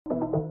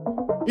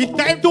It's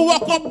time to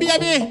walk up,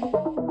 baby.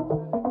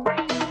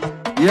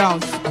 Yeah,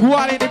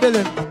 squad in the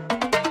building.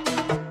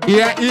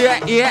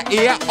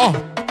 Yeah. Oh,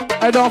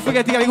 and don't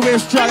forget to get the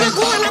waist challenge.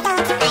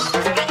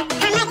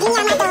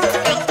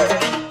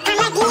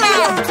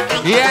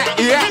 Yeah.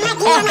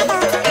 Oh.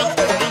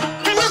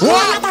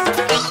 What?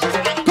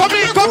 Come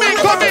in.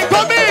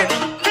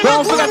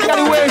 Don't forget to get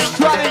the waist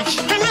challenge.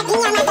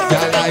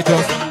 Yeah, light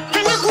us.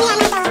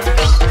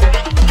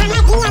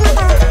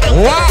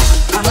 What?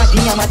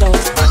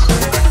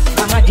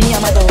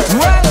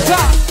 Welcome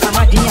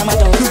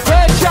to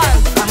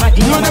Verchilds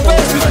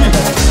University.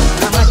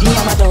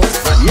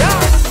 Yeah.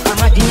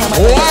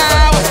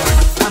 Wow.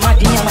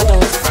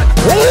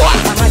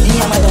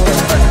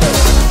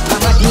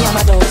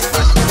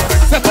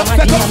 Set up.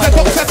 Yow.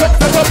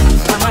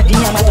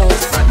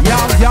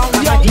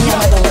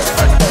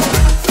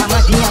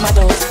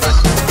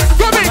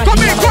 Come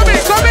in.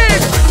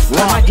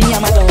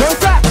 What's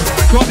that?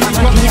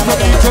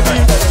 Come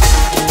in.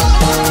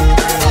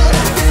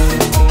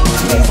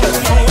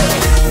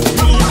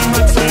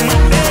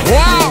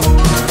 Wow.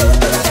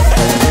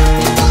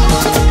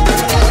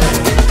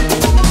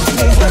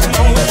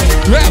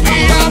 Let me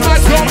have my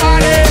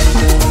somebody.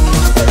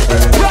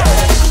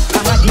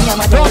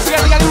 Don't forget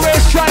to get the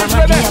waist challenge,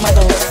 baby.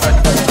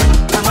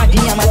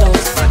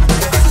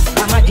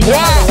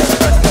 Wow.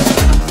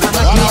 Don't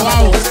forget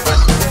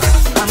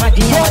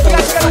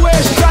to get the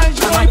waist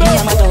challenge, baby.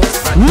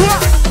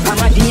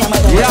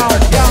 Yeah.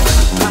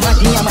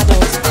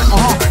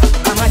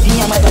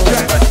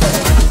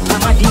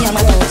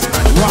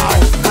 Wow.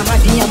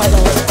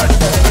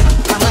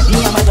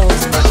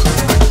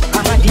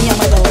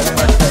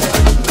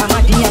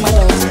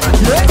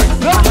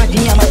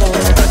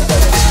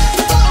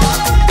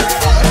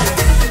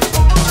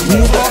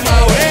 Move on my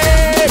way,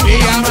 me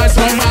and my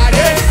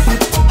somebody.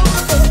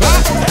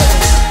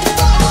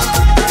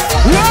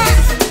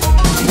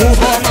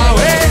 Move on my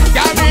way,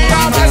 got me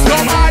and my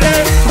somebody.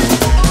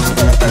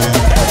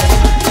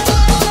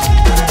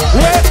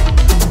 Wait,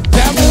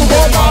 then move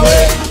on my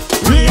way,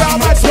 me and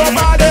my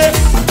somebody.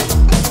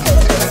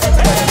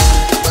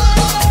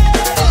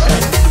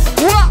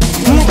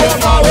 Move on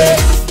my way,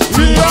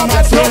 me and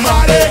my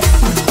somebody.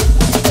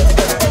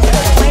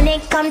 When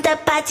it come to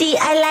party,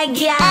 I like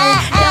y'all.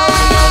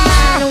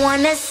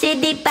 Wanna see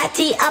the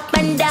party up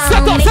and down.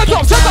 Set up.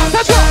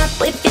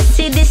 If you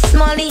see this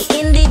Smalley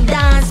in the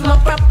dance, more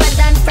proper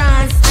than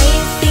France. I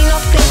ain't seen no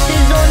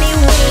faces, only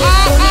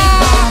waves, only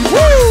bomb.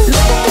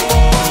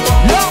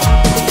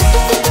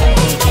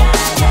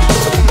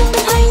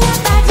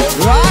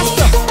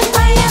 Rasta.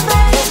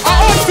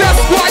 Just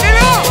squad it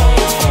up.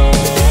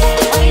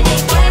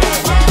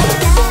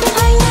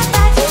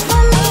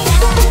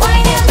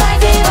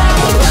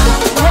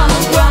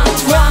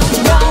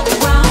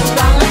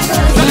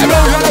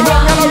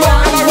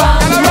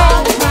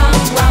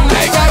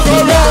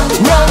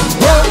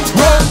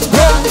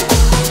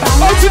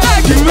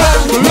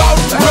 Run.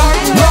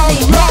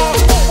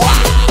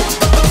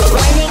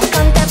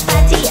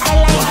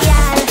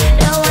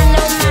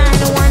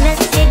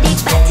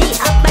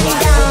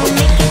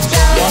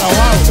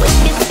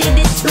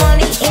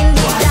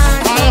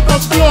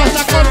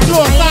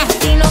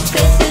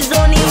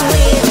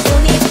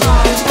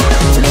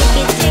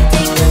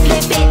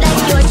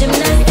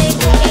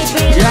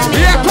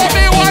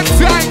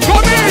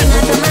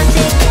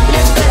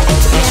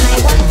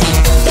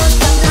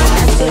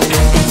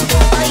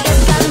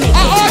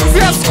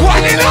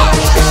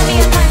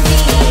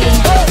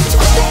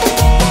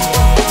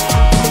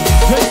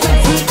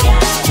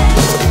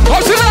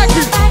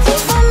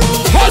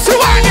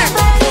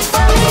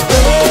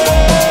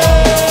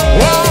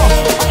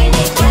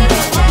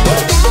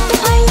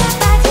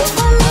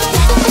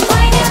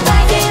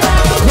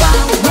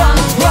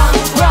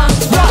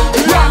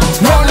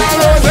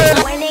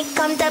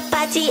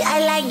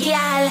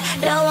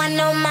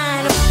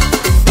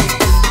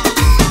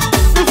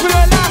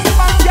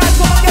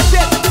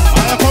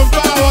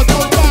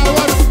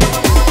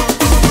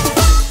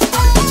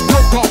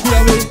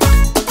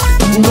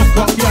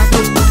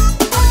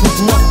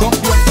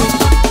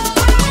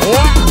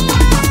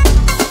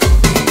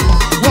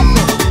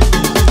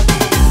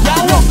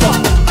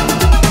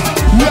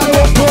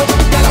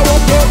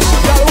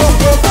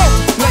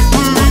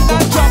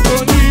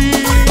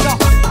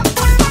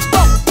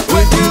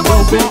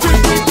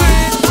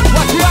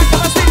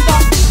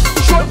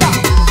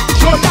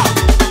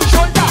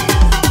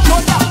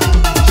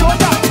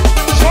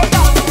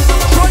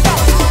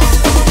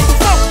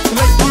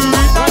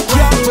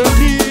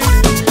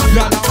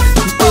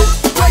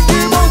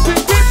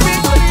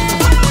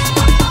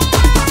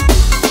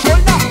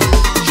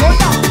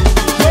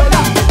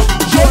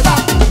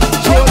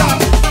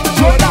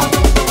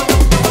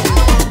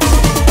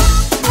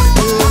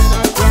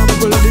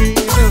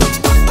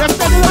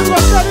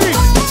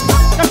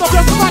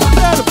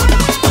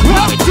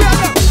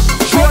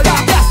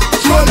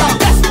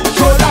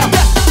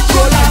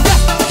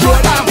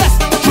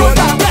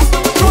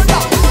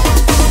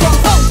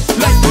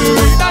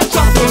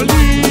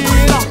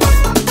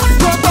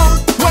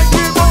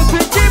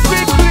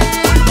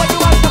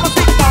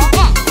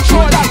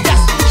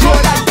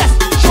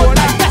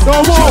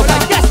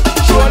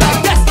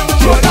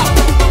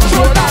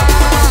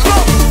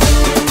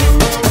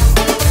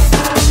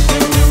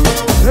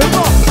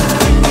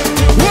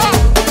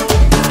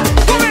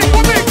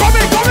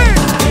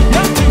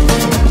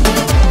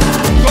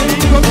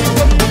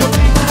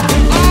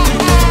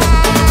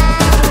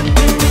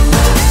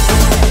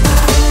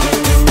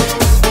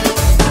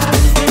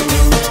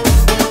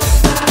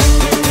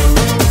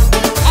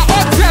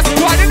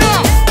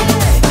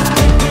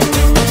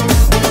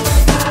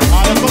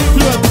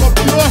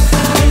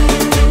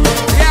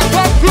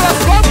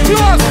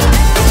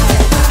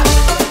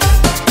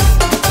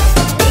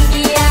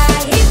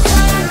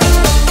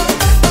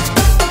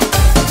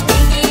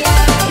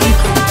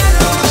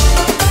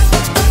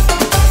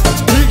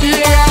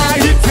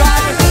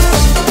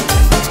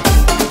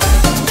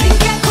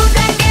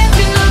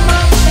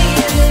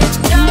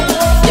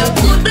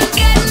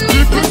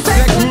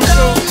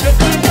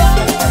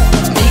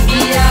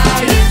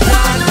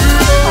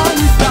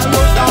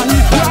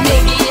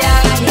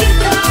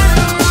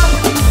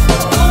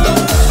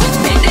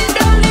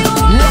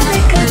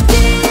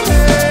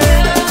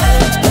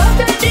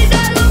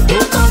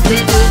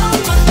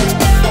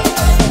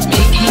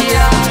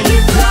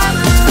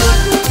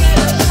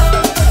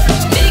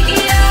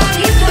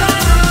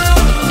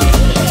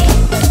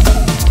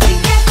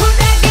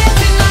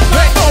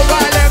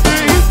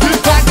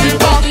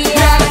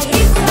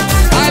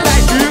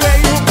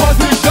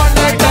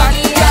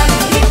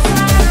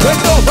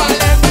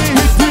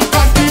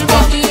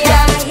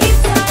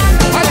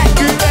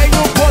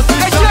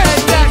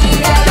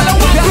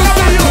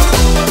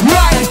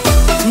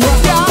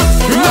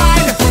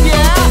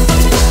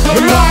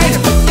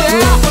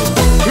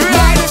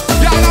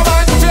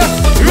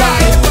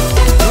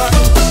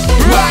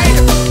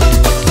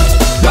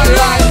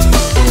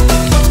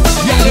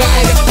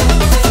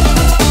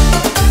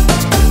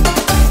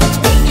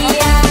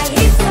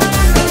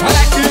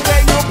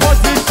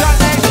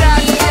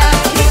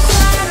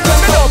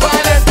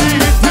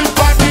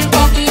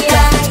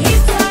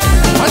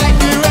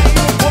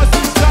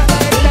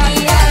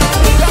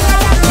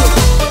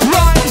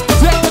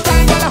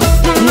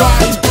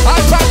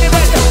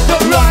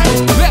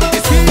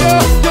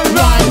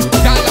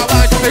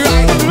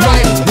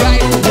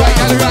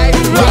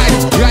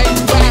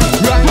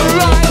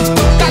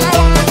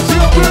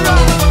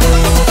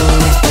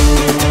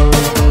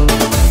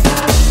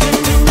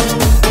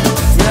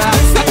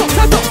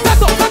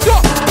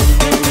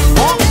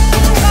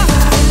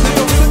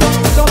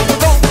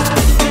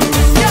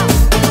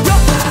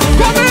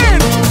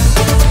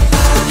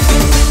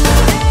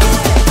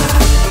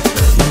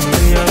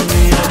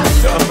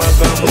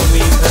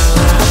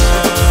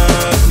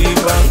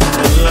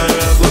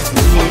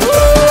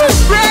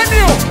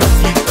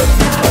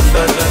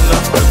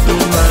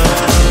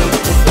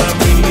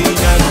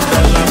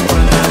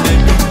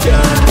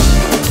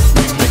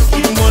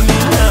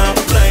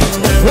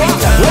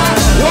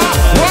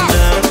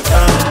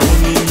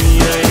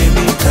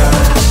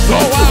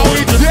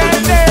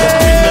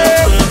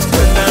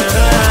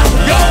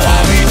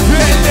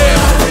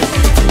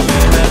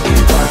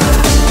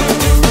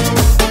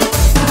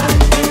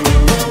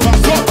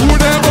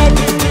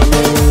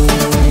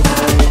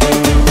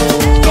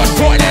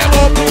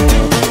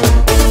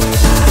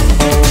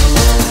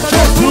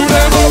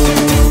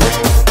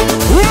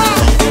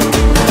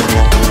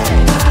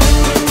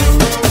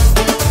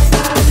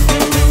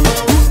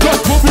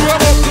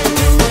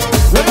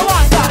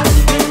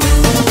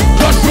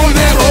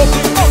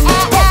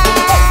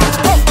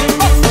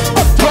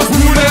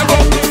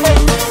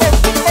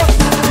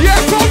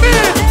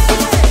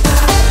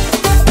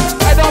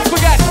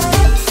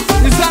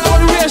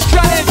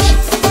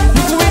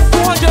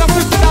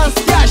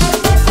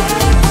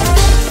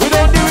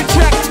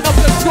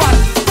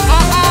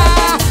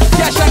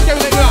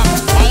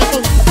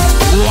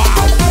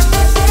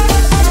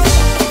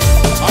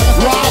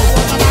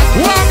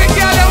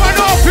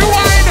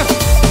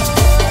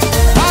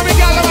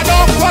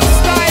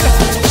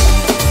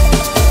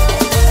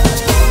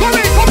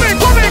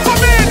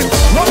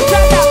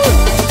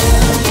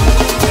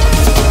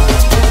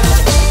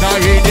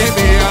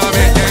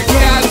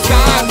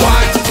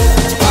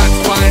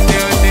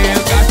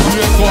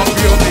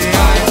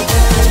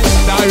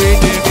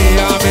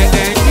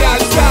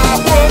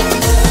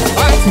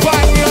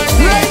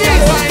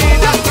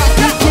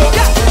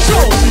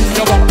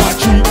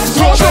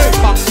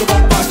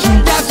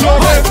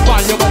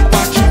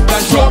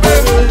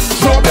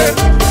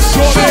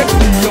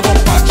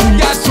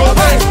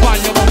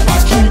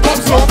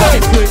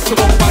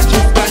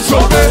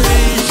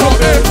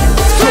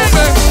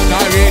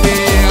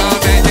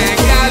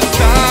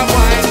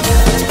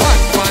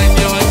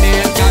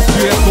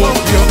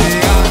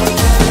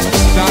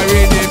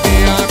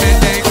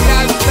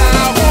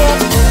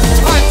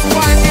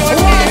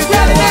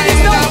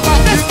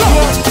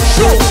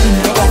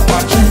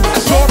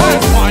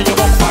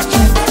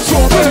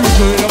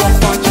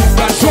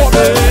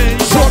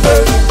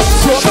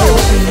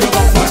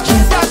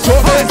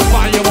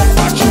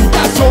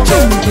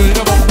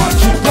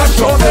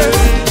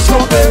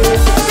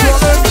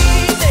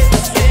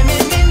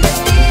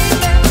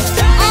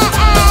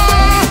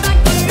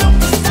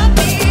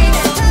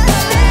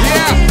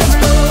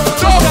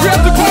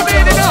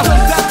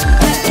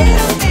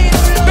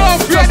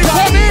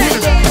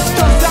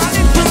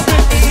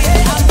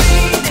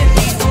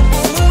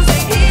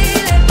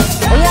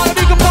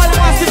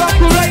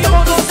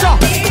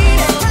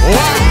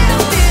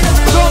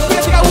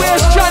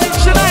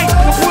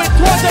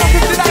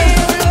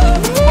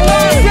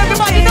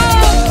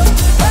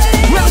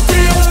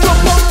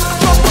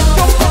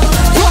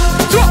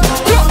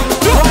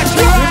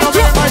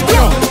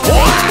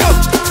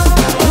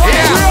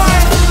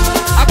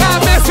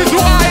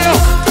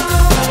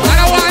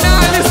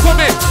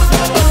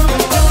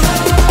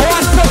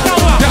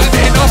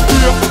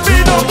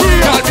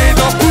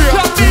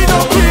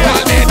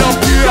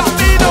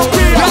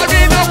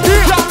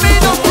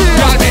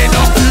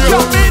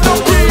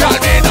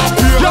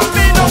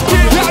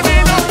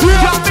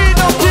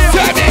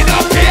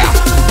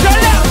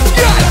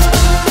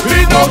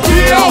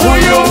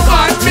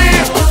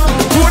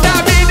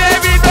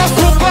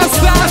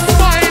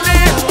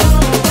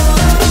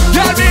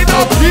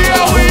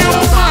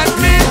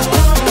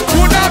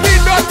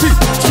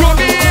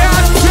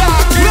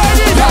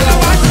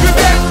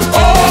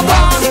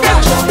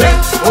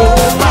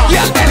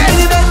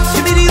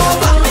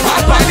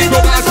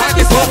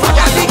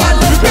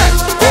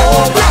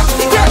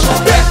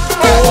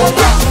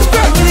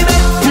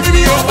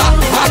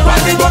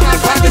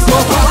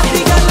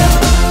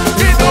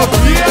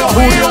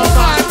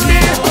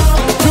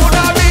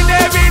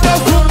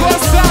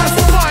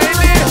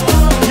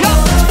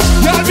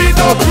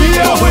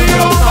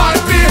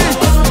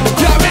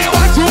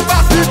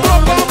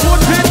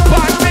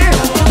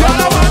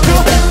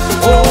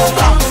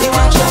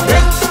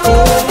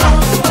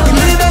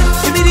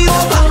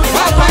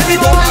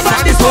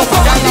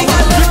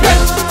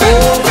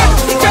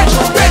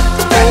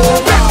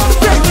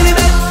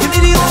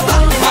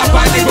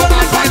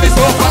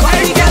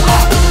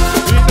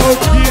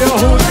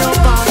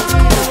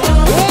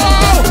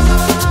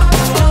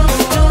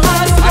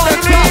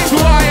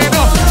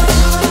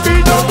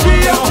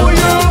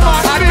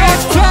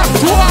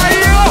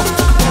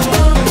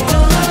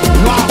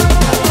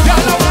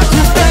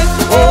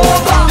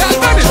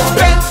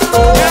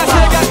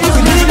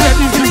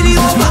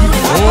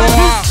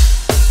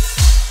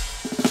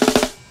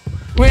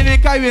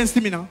 Caribbean see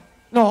me now?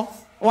 No.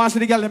 I want to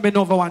see the girl bend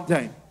over one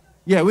time.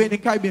 Yeah, we in the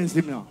Caribbean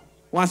see me now.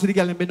 I want to see the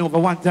girl bend over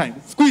one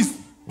time. Squeeze.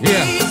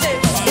 Yeah. Yeah,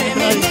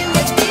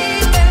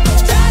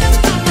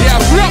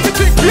 block the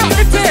tick, block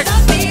the tick.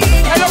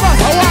 I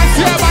want to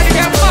see everybody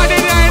get money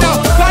there now.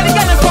 Can the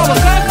girl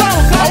forward,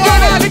 I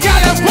want all the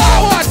girl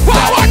forward,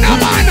 forward now,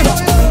 man.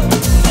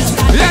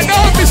 Yeah,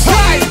 don't be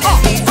shy.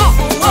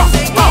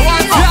 I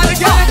want to see all the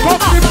girl come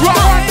to the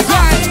front one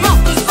time.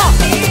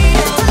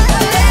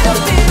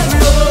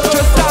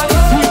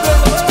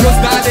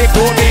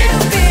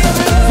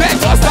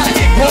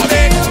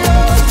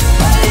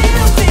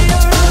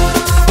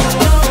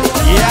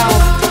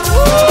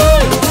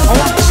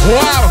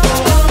 Wow!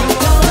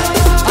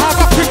 I have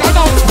a quick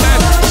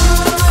announcement.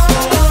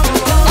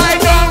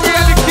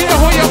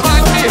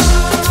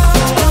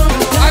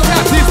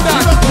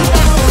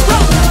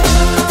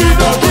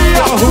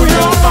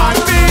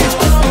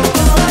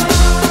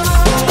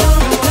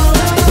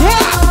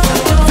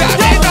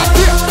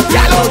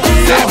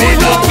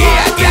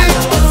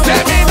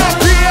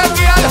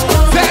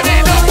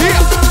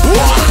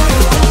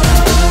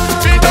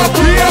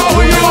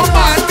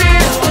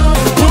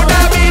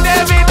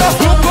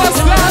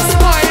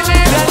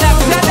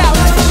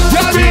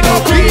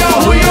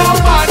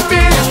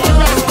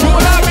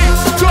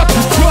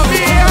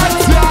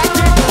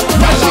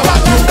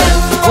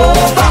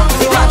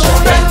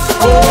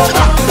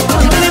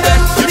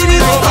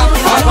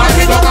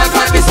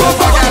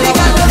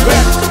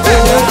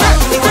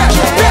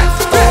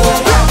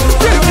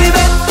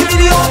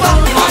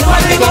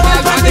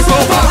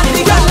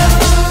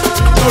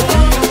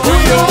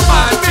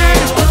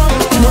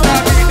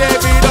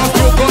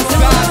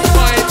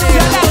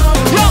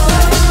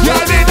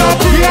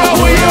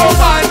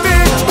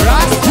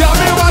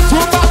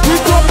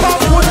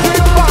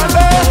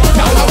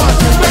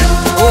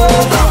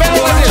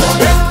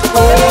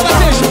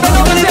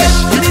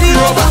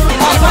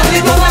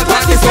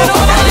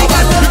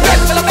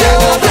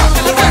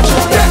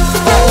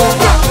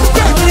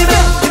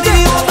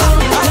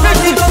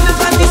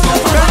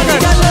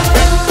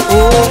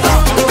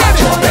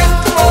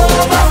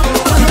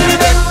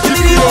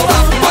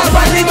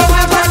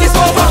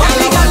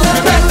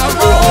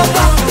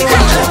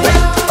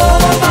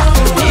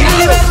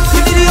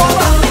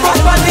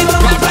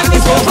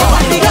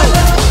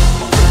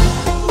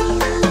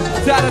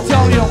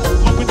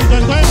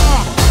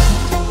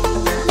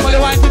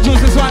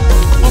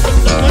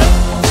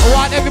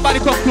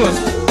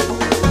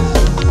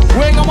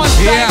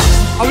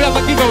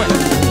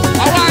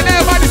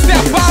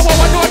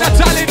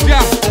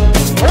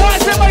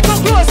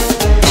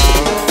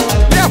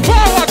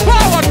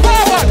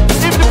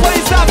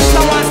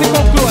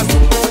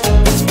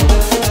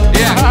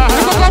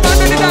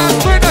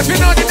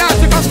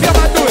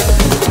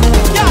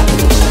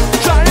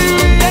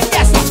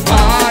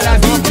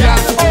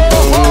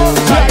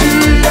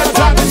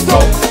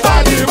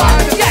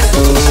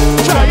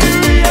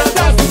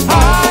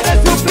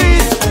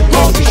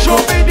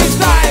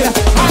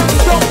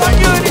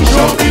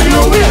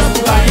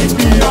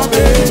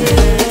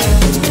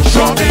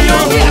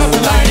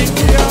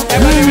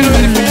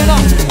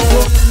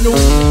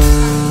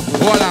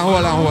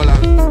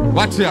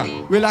 Watch here.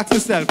 Relax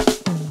yourself.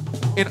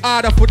 In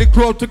order for the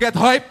crowd to get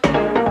hype,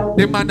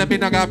 the man that me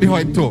not gonna be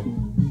hype too.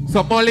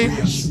 So Molly,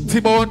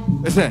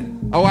 T-Bone,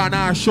 listen, I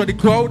wanna show the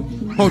crowd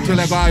how to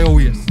let go your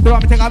waist. Do you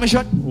want me to take off my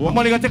shirt?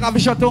 Molly gonna take off my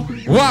shirt too?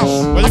 Wow.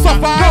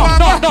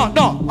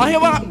 No. I hear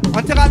what?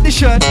 I take off the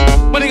shirt.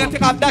 Molly gonna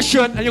take off that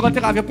shirt and you're gonna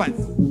take off your pants.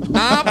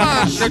 Nah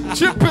man, they're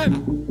chipping.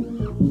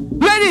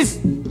 Ladies,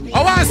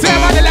 I wanna see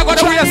everybody let go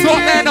the waist out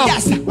there now.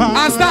 Yes.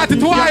 And start it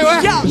to high,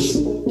 yeah.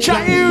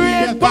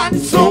 Chariot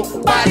pants, so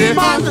body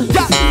man.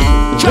 Yeah.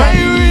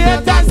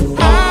 Chariot dance.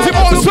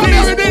 T-Bone, show me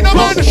everything, no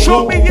man.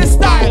 Show me your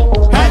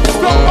style. Hands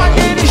up and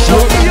in it, show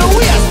me your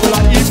waist.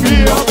 Like if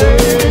you are there.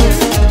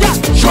 Yeah.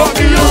 Show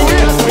me your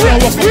waist.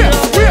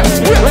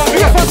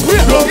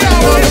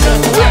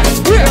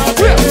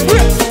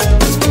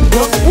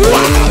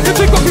 Wow, you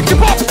think I can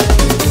keep up?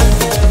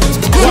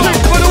 You think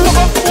you're gonna walk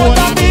up more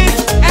than me?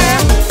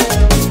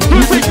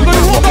 You think you're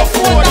gonna walk up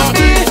more than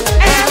me?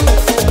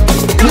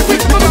 You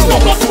think you're gonna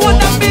walk up more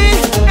than me?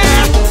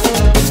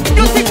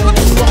 You think you're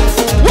gonna...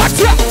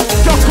 Watch out!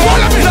 Just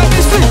call me, let me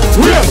see.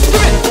 Give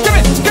me.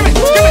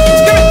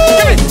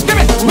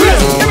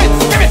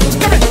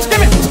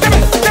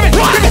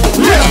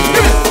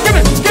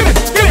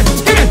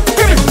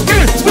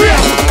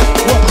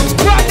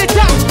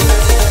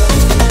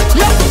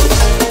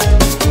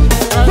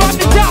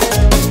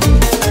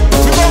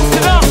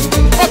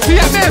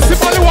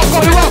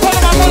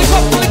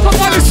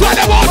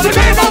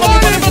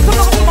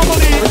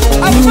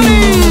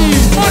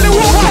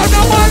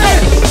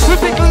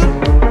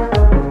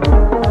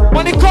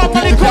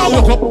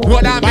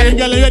 The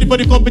girl ready for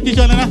the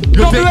competition,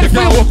 you think you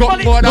can walk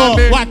up more than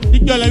me? What? The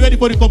girl ready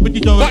for the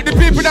competition. But the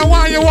people that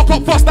want you walk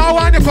up first, I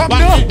want you come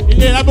down.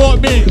 It ain't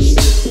about me.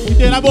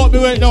 It ain't about me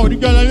right now. The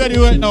girl ready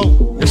right now.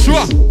 You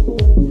sure?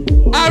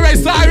 Alright,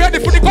 so are you ready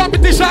for the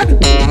competition?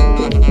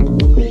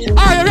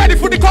 Are you ready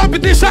for the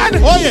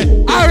competition? Oh yeah.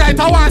 Alright,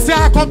 I want to say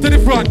I come to the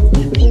front.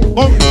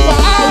 All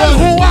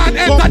who want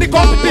to enter the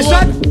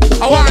competition,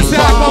 I want to say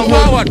I come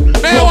forward.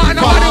 May want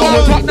nobody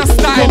want to no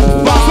style.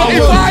 So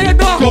if I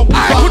know,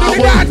 I could do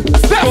the dance.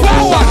 Step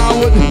forward.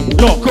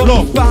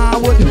 Come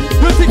forward.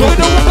 You think you're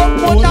gonna walk up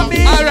more than me?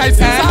 Alright,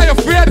 since I'm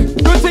afraid,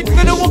 You think you're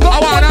gonna walk up I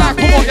more want to than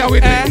come out here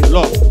with me.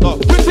 Look.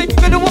 You think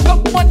you're gonna walk up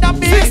more than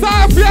me? Since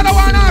I'm afraid, I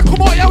want to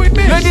come out here with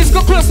me. Ladies,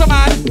 go closer,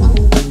 man.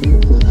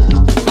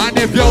 And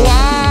if you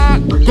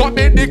want, come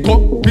in the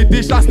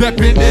competition, step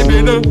in the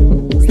middle.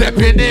 Step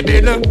in the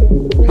middle.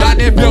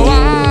 And if you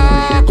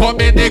want, come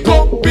in the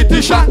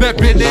competition,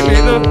 step in the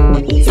middle.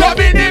 Step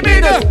in the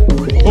middle.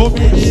 Come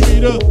in the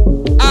middle.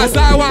 As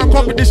I want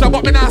competition,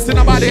 but me not see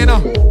nobody, you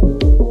know.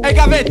 Hey,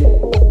 Gavin,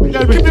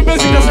 keep the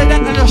music just like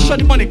that and just show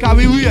the money, cause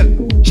we real.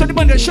 Show the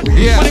money,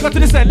 Yeah. money go to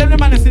the side. Let the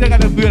man see they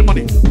got the real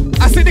money.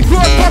 I see the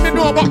crowd coming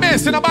now, but me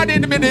see nobody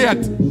in the middle yet.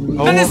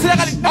 Let me see,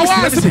 let I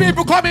want to see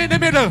people coming in the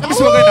middle. Let me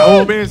see what going on.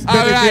 Oh, man,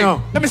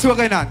 Alright. Let me see what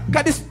going on.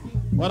 Cause this,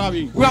 what are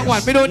we? we want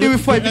one. We don't need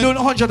with 5, we don't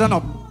 100 and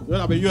up. What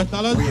are we? US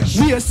dollars?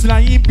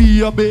 Waistline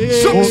be a babe.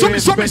 Show me.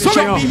 Show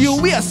me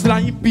your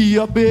waistline be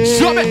a babe.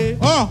 Show me.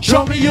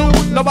 Show me you,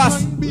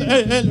 Lobas.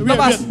 Hey,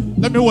 wait.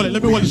 Let me hold it.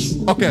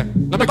 Okay,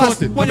 let me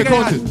count it.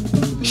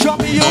 Show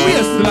me your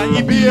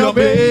waistline be a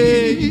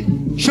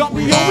babe. Show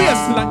me your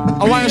waistline.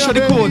 I want you to show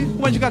the code.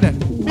 What you got there?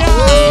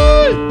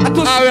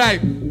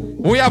 Alright.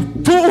 We have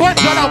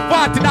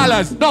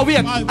 $240. No,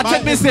 wait. I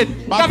 10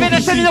 missing. Come in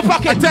and 10 in your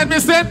pocket. 10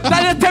 missing.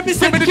 That's 10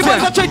 missing. Give me the Give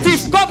us 10. a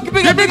thief. Come, give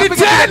me Give me the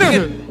 10.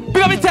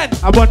 Give me 10.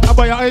 I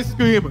buy your ice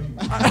cream.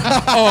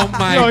 Oh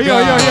my God.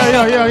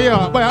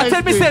 Yeah. Buy ice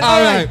 10 cream. missing.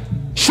 Alright.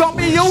 Show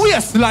me your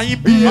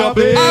waistline be a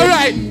babe.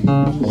 Alright.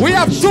 We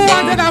have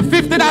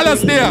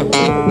 $250 there.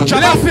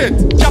 Left it.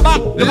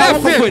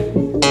 Left it.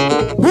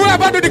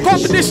 Whoever do the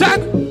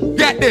competition,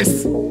 get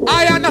this.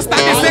 I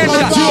understand this ain't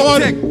a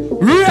joke thing.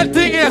 Real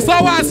thing is, so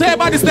I want to say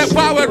everybody step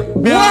forward.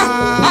 What?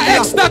 An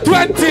extra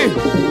 20.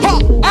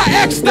 An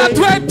extra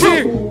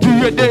 20.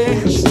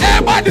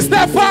 Everybody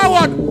step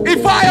forward.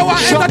 If I want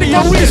to enter the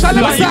competition,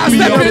 let me start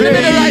stepping in the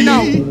middle right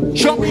now.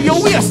 Show me your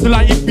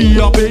waistline be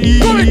a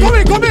babe.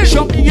 Come in.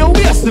 Show me your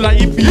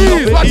waistline be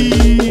a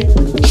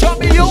babe. Show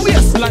me your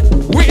waistline.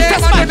 We ain't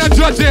going to do no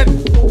judging.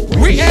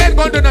 We ain't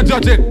going to do no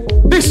judging.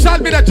 This shall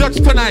be the judge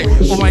tonight.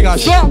 Oh my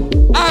gosh. So,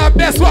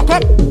 best walk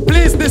up,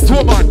 please this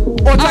woman.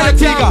 I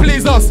can't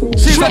please us.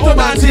 She's a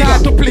woman, she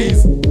got to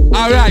please.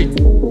 Alright.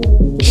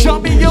 Show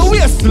me your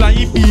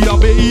waistline be a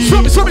babe.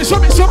 Show me.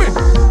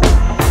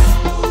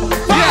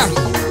 Yeah.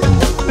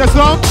 That's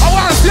wrong. I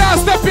want to see her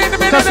step in the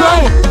middle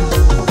now.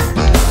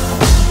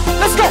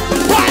 Let's go.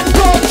 1,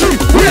 2,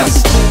 3.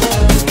 Yes.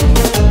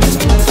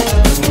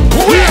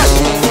 Yes.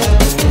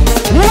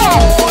 Whoa.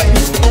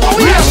 Oh,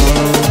 yes.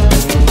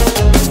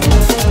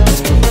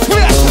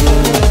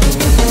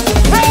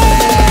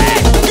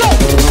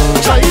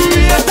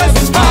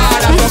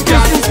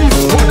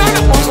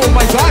 Oh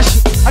my gosh,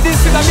 I didn't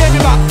see that baby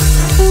back.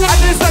 I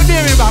didn't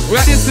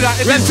see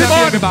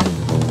that baby back.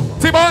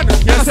 T-Bone,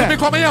 Yes, you sir. see me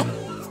coming here?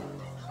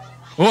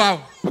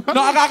 Wow.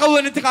 No, I gotta go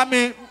in and take out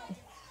me.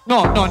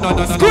 No.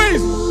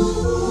 Squeeze.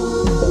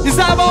 Is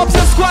that about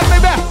upset squad,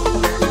 baby?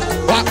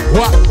 What?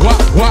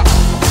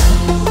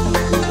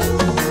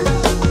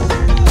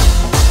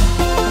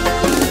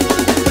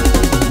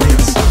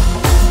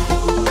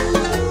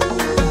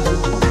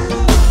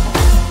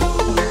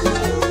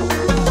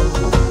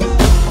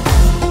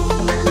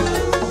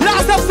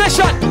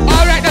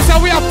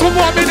 have 2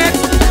 more minutes.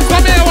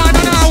 Come here, one,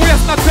 don't now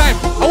waste no time.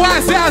 I want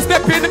to see you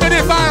step in the middle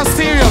if I am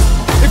serious.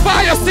 If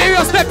I am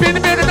serious, step in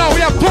the middle now.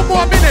 We have 2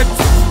 more minutes.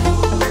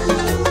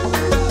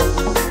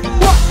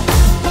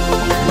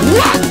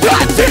 What?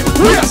 That's it.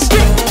 Yes.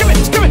 Give it. Give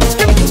it. Give it.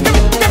 Give it. Give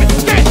it. Give it.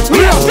 Give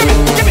it. Yes. Give it.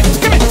 Give it.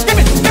 Give it. Give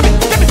it. Give it.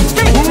 Give it.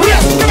 Give it.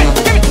 Yes. Give it.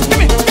 Give it.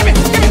 Give it. Give it.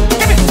 Give it.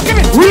 Give it. Give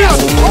it. Yes.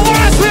 I want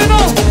to see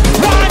now.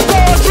 1,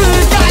 2,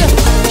 3, girl.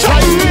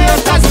 Try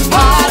it as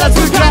hard as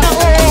you can.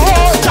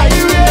 Oh, try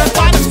it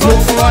and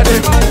somebody.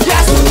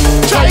 Yes.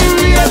 Try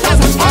it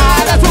as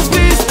hard as you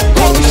please.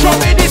 Come show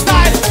me this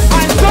side.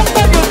 And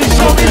somebody will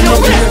show me your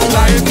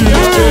waistline.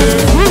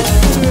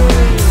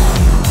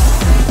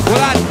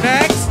 Well,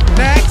 next.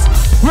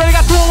 We only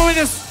got 2 more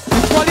minutes.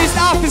 Police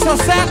officer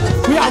set.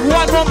 We have 1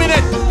 more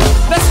minute.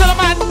 Let's go,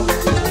 man.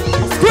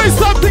 Squeeze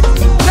something.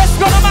 Let's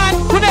go, man.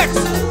 Who next?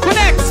 Who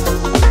next?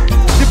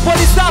 The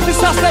police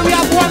officer said we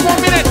have 1 more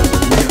minute.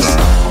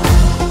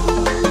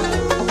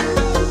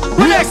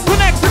 Who next? Who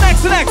next? Who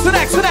next? Who next? Who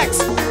next? Who next?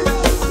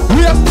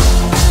 Yes.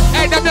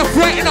 Hey, them just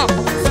frightened up.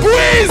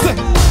 Squeeze. 1,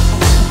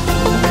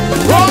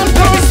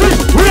 2,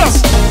 3. Yes.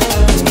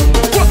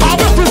 I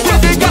want to see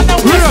they got the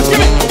wheels. Give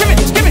it. Give it.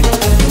 Give it.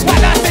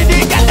 While I say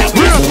they got the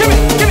wheels. Give it.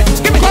 Give it.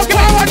 Give it. Come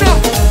forward now.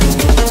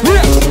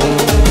 Yeah.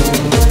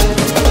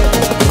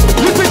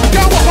 You think you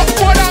can walk up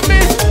more than me?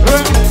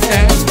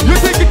 You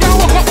think you can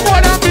walk up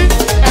more than me?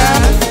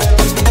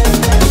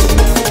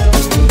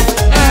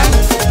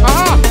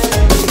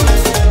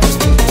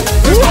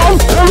 Wow,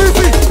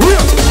 everything.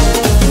 Yeah.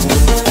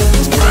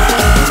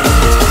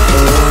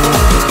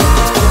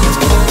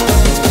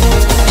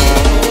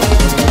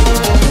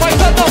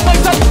 Fight up now,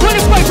 fight up. Win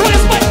this fight, win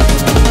this fight.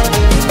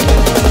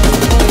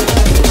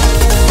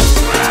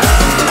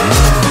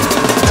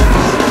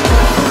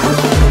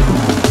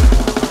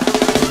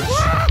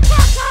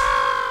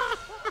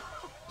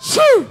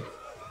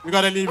 We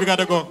gotta leave, we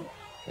gotta go.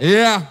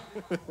 Yeah.